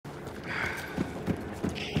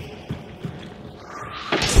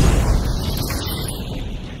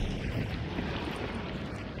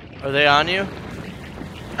Are they on you?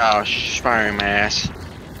 Oh, she's firing my ass.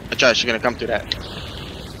 I thought she's gonna come through that.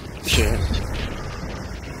 Shit.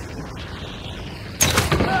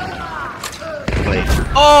 Wait.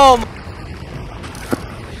 Oh!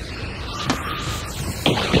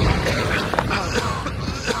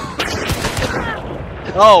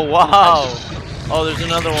 Oh, wow. Oh, there's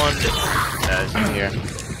another one. It's here.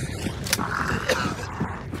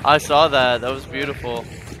 I saw that. That was beautiful.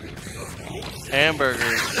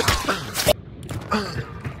 Hamburgers.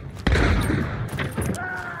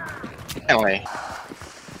 Anyway.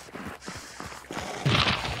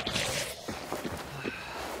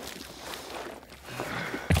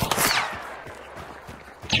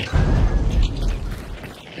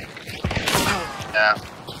 Yeah.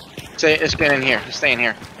 Let's get in here. Let's stay in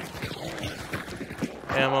here.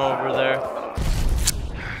 Ammo over there.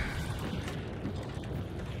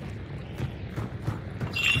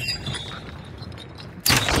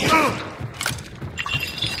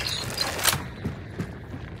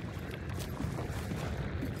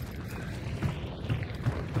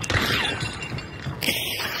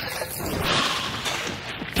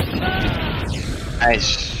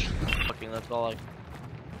 Nice. Fucking, that's all I.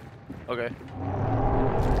 Okay.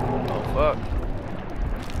 Oh, fuck.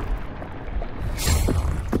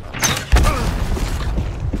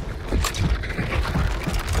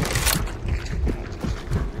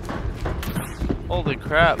 Holy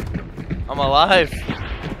crap. I'm alive.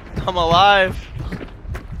 I'm alive.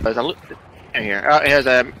 There's a loot in here. Oh, here's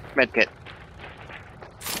a med kit.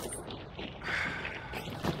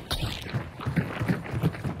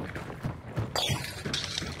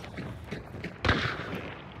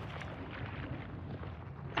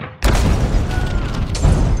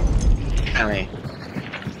 Finally.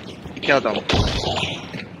 Killed them.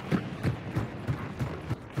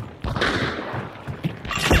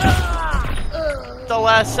 The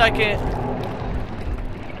last second.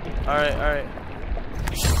 Alright, alright.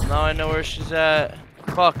 Now I know where she's at.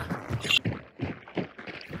 Fuck.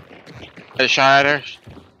 I shot at her.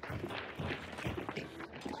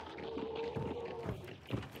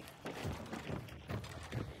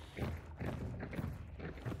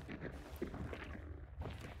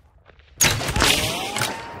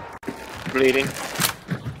 Bleeding.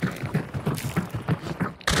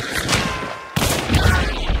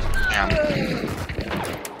 Damn.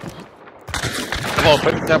 Oh,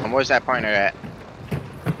 put it up. Where's that pointer at?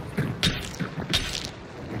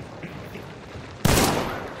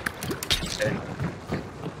 Okay.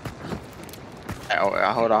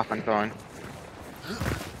 I'll hold off on throwing.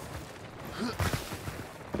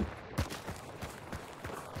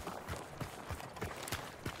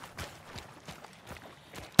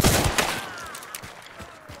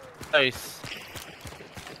 Nice.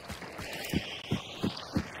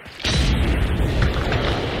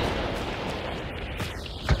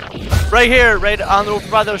 Right here, right on the over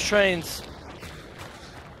by those trains.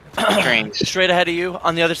 Trains. Straight ahead of you,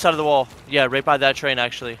 on the other side of the wall. Yeah, right by that train,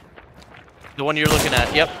 actually. The one you're looking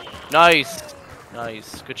at. Yep. Nice.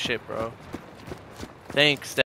 Nice. Good shit, bro. Thanks.